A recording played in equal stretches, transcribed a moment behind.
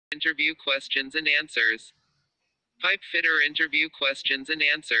Interview questions and answers. Pipe fitter interview questions and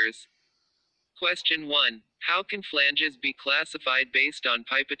answers. Question 1. How can flanges be classified based on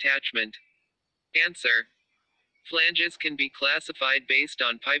pipe attachment? Answer. Flanges can be classified based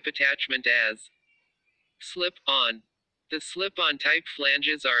on pipe attachment as slip-on. The slip-on type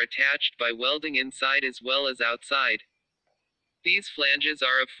flanges are attached by welding inside as well as outside. These flanges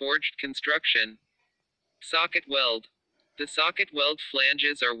are of forged construction. Socket weld. The socket weld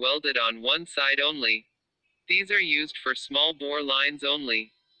flanges are welded on one side only. These are used for small bore lines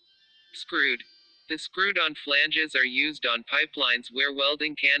only. Screwed. The screwed-on flanges are used on pipelines where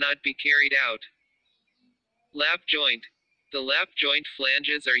welding cannot be carried out. Lap joint. The lap joint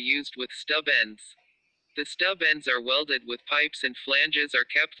flanges are used with stub ends. The stub ends are welded with pipes and flanges are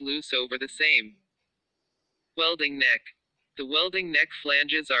kept loose over the same. Welding neck. The welding neck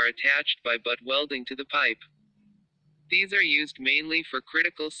flanges are attached by butt welding to the pipe. These are used mainly for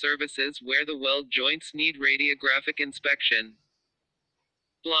critical services where the weld joints need radiographic inspection.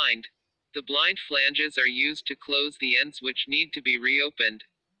 Blind. The blind flanges are used to close the ends which need to be reopened.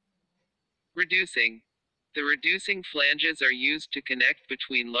 Reducing. The reducing flanges are used to connect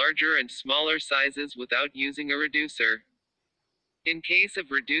between larger and smaller sizes without using a reducer. In case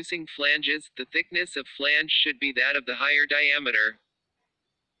of reducing flanges, the thickness of flange should be that of the higher diameter.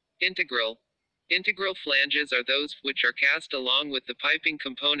 Integral. Integral flanges are those which are cast along with the piping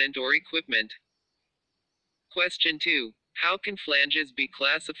component or equipment. Question 2. How can flanges be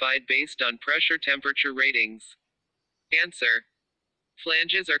classified based on pressure temperature ratings? Answer.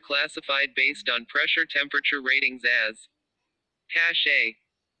 Flanges are classified based on pressure temperature ratings as hash A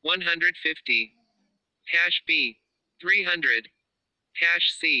 150, hash B 300,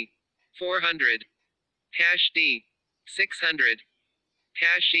 hash C 400, hash D 600,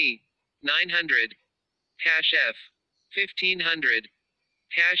 hash E 900, hash F 1500,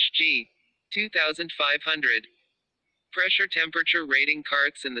 hash G 2500. Pressure temperature rating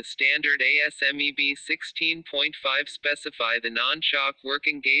carts in the standard ASME B16.5 specify the non-shock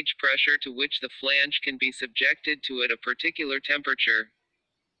working gauge pressure to which the flange can be subjected to at a particular temperature.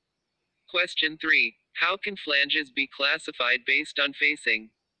 Question 3. How can flanges be classified based on facing?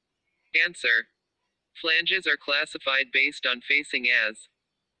 Answer. Flanges are classified based on facing as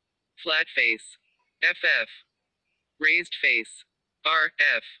flat face, FF, raised face,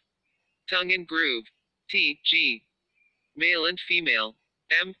 RF, tongue and groove, TG, male and female,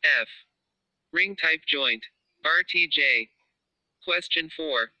 MF, ring type joint, RTJ. Question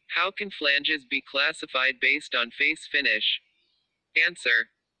 4. How can flanges be classified based on face finish? Answer.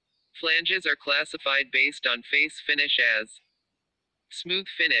 Flanges are classified based on face finish as smooth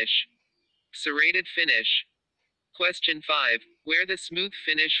finish, serrated finish. Question 5. Where the smooth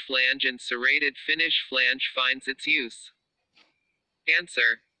finish flange and serrated finish flange finds its use?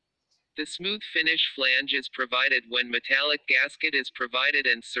 Answer. The smooth finish flange is provided when metallic gasket is provided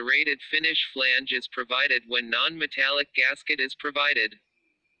and serrated finish flange is provided when non-metallic gasket is provided.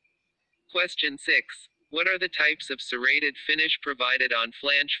 Question 6. What are the types of serrated finish provided on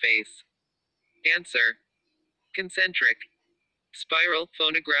flange face? Answer. Concentric, spiral,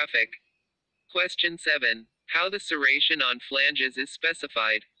 phonographic. Question 7. How the serration on flanges is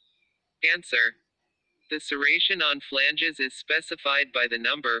specified? Answer. The serration on flanges is specified by the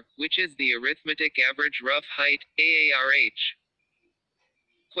number, which is the arithmetic average rough height, AARH.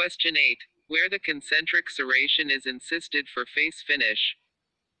 Question 8. Where the concentric serration is insisted for face finish?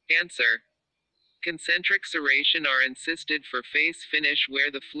 Answer. Concentric serration are insisted for face finish where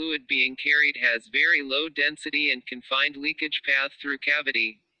the fluid being carried has very low density and confined leakage path through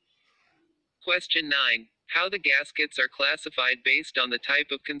cavity. Question 9. How the gaskets are classified based on the type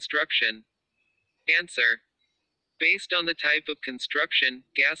of construction? Answer. Based on the type of construction,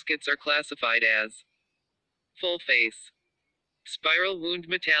 gaskets are classified as full face, spiral wound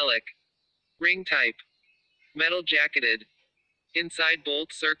metallic, ring type, metal jacketed, inside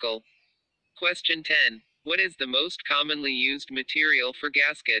bolt circle. Question 10. What is the most commonly used material for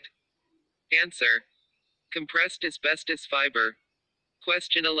gasket? Answer. Compressed asbestos fiber.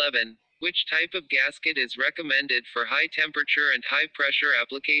 Question 11. Which type of gasket is recommended for high temperature and high pressure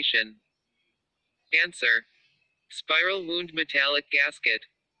application? Answer. Spiral wound metallic gasket.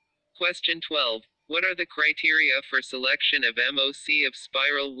 Question 12. What are the criteria for selection of MOC of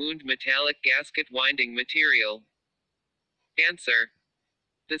spiral wound metallic gasket winding material? Answer.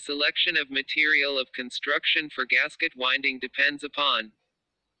 The selection of material of construction for gasket winding depends upon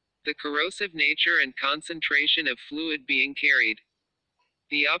the corrosive nature and concentration of fluid being carried,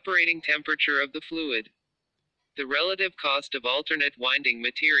 the operating temperature of the fluid, the relative cost of alternate winding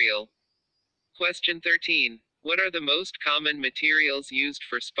material. Question 13. What are the most common materials used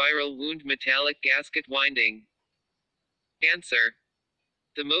for spiral wound metallic gasket winding? Answer.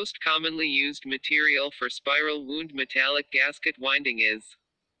 The most commonly used material for spiral wound metallic gasket winding is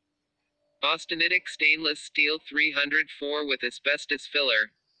austenitic stainless steel 304 with asbestos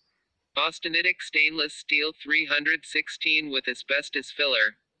filler. Austenitic stainless steel 316 with asbestos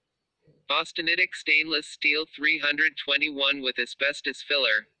filler. Austenitic stainless steel 321 with asbestos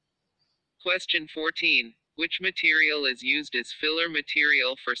filler. Question 14. Which material is used as filler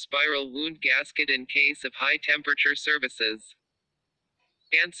material for spiral wound gasket in case of high temperature services?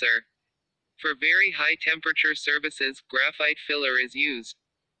 Answer. For very high temperature services, graphite filler is used.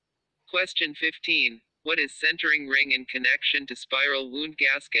 Question 15. What is centering ring in connection to spiral wound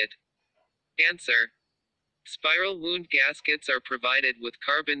gasket? Answer. Spiral wound gaskets are provided with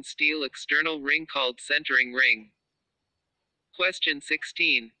carbon steel external ring called centering ring. Question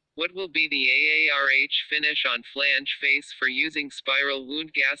 16. What will be the AARH finish on flange face for using spiral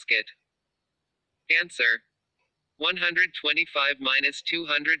wound gasket? Answer.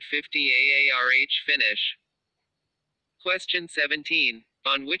 125-250 AARH finish. Question 17.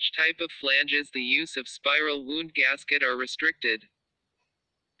 On which type of flanges the use of spiral wound gasket are restricted?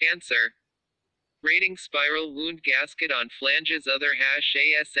 Answer. Rating spiral wound gasket on flanges other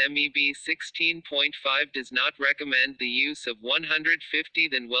ASMEB 16.5 does not recommend the use of 150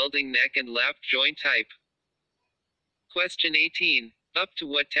 then welding neck and lap joint type. Question 18. Up to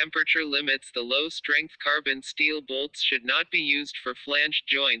what temperature limits the low strength carbon steel bolts should not be used for flanged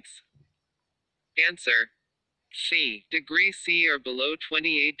joints? Answer. C. C or below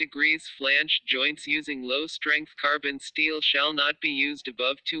 28 degrees flanged joints using low strength carbon steel shall not be used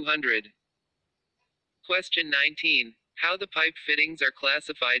above 200. Question 19. How the pipe fittings are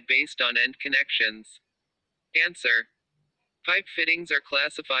classified based on end connections? Answer. Pipe fittings are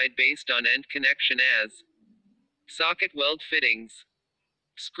classified based on end connection as socket weld fittings,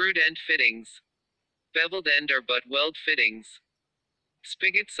 screwed end fittings, beveled end or butt weld fittings,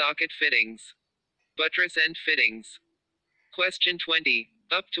 spigot socket fittings, buttress end fittings. Question 20.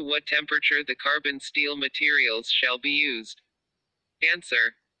 Up to what temperature the carbon steel materials shall be used?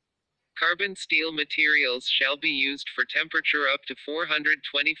 Answer. Carbon steel materials shall be used for temperature up to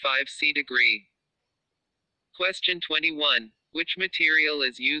 425 C°. Question 21. Which material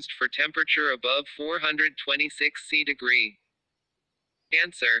is used for temperature above 426 C°?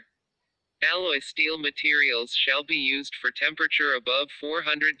 Answer. Alloy steel materials shall be used for temperature above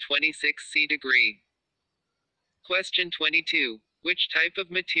 426 C°. Question 22. Which type of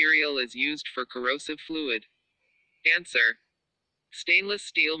material is used for corrosive fluid? Answer. Stainless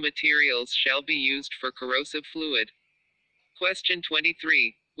steel materials shall be used for corrosive fluid. Question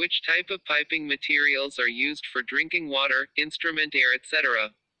 23. Which type of piping materials are used for drinking water, instrument air,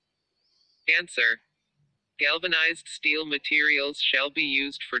 etc.? Answer. Galvanized steel materials shall be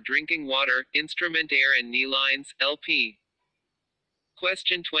used for drinking water, instrument air and knee lines, LP.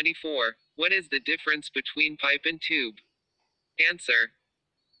 Question 24. What is the difference between pipe and tube? Answer.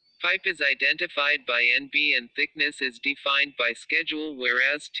 Pipe is identified by NB and thickness is defined by schedule,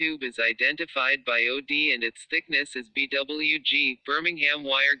 whereas tube is identified by OD and its thickness is BWG, Birmingham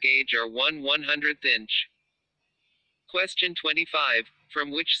wire gauge or 1/100th inch. Question 25. From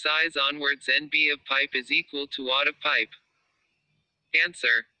which size onwards NB of pipe is equal to OD of pipe?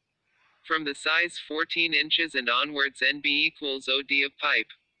 Answer. From the size 14 inches and onwards NB equals OD of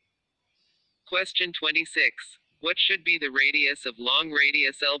pipe. Question 26. What should be the radius of long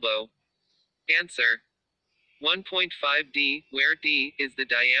radius elbow? Answer. 1.5 d, where d is the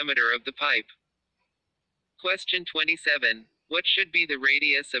diameter of the pipe. Question 27. What should be the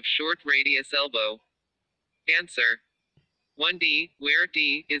radius of short radius elbow? Answer. 1d, where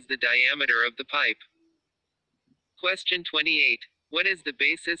d is the diameter of the pipe. Question 28. What is the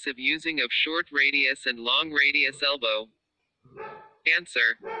basis of using of short radius and long radius elbow?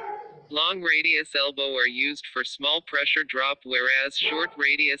 Answer. Long radius elbow are used for small pressure drop, whereas short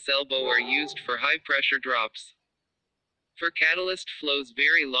radius elbow are used for high pressure drops. For catalyst flows,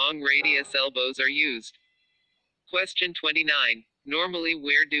 very long radius elbows are used. Question 29. Normally,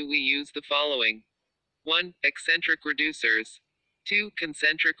 where do we use the following? 1. Eccentric reducers. 2.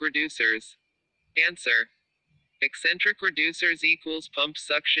 Concentric reducers. Answer. Eccentric reducers equals pump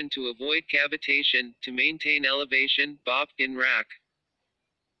suction to avoid cavitation, to maintain elevation, BOP, in rack.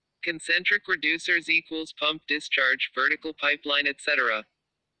 Concentric reducers equals pump discharge, vertical pipeline, etc.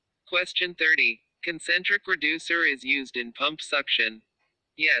 Question 30. Concentric reducer is used in pump suction.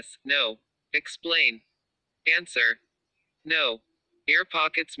 Yes, no. Explain. Answer. No. Air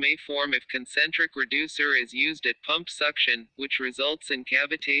pockets may form if concentric reducer is used at pump suction, which results in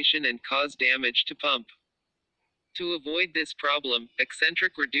cavitation and cause damage to pump. To avoid this problem,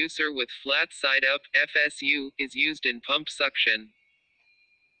 eccentric reducer with flat side up (FSU) is used in pump suction.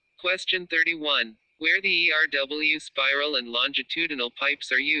 Question 31. Where the ERW spiral and longitudinal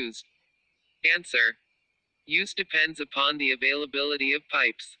pipes are used? Answer. Use depends upon the availability of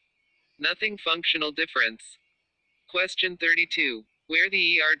pipes. Nothing functional difference. Question 32. Where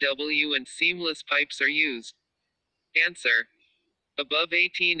the ERW and seamless pipes are used? Answer. Above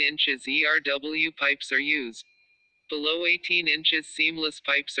 18 inches ERW pipes are used. Below 18 inches seamless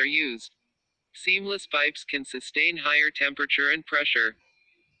pipes are used. Seamless pipes can sustain higher temperature and pressure.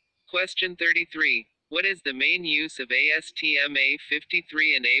 Question 33. What is the main use of ASTM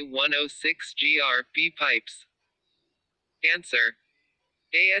A53 and A106GR pipes? Answer.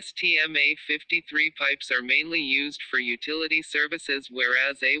 ASTM A53 pipes are mainly used for utility services,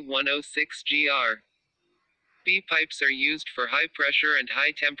 whereas A106GR pipes are used for high pressure and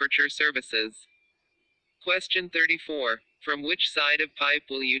high temperature services. Question 34. From which side of pipe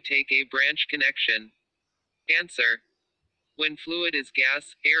will you take a branch connection? Answer. When fluid is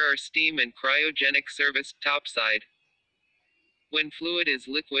gas, air or steam and cryogenic service, top side. When fluid is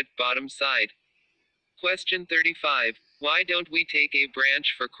liquid, bottom side. Question 35. Why don't we take a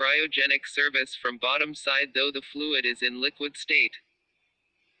branch for cryogenic service from bottom side though the fluid is in liquid state?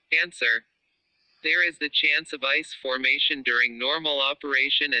 Answer. There is the chance of ice formation during normal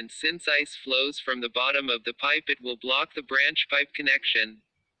operation, and since ice flows from the bottom of the pipe, it will block the branch pipe connection.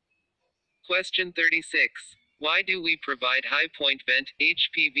 Question 36. Why do we provide high point vent,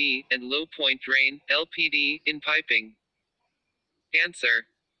 HPV, and low point drain, LPD, in piping? Answer.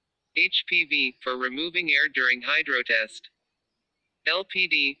 HPV, for removing air during hydrotest.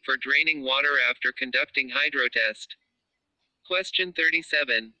 LPD, for draining water after conducting hydrotest. Question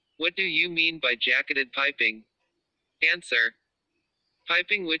 37. What do you mean by jacketed piping? Answer.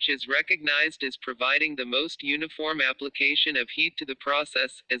 Piping which is recognized as providing the most uniform application of heat to the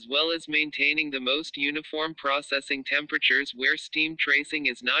process, as well as maintaining the most uniform processing temperatures where steam tracing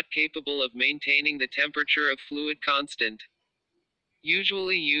is not capable of maintaining the temperature of fluid constant.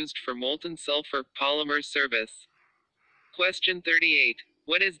 Usually used for molten sulfur polymer service. Question 38.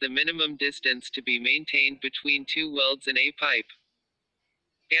 What is the minimum distance to be maintained between two welds in a pipe?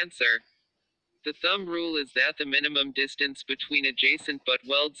 Answer. The thumb rule is that the minimum distance between adjacent butt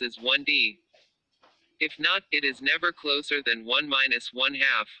welds is 1d. If not, it is never closer than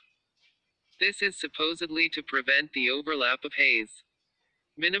 1-1/2. This is supposedly to prevent the overlap of haze.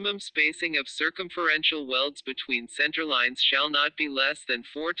 Minimum spacing of circumferential welds between center lines shall not be less than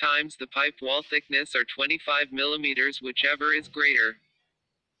 4 times the pipe wall thickness or 25 mm, whichever is greater.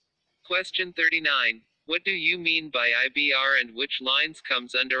 Question 39. What do you mean by IBR and which lines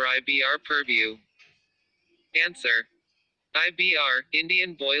comes under IBR purview? Answer. IBR,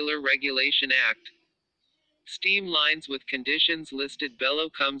 Indian Boiler Regulation Act. Steam lines with conditions listed below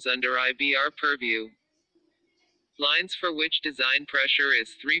comes under IBR purview. Lines for which design pressure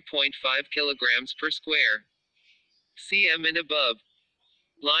is 3.5 kg per square cm and above.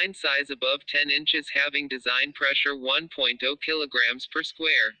 Line size above 10 inches having design pressure 1.0 kg per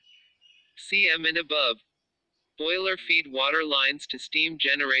square cm and above. Boiler feed water lines to steam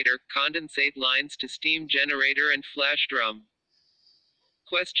generator, condensate lines to steam generator and flash drum.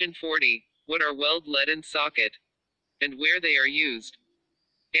 Question 40. What are weld lead and socket? And where they are used?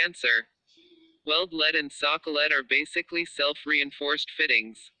 Answer. Weld lead and socket lead are basically self-reinforced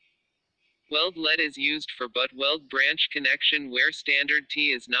fittings. Weld lead is used for butt weld branch connection where standard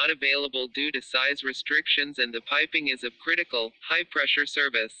T is not available due to size restrictions and the piping is of critical, high-pressure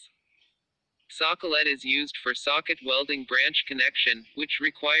service. Socket lead is used for socket welding branch connection, which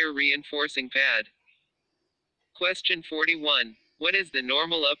require reinforcing pad. Question 41. What is the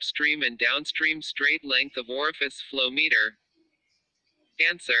normal upstream and downstream straight length of orifice flow meter?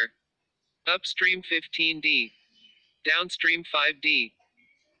 Answer. Upstream 15d. Downstream 5d.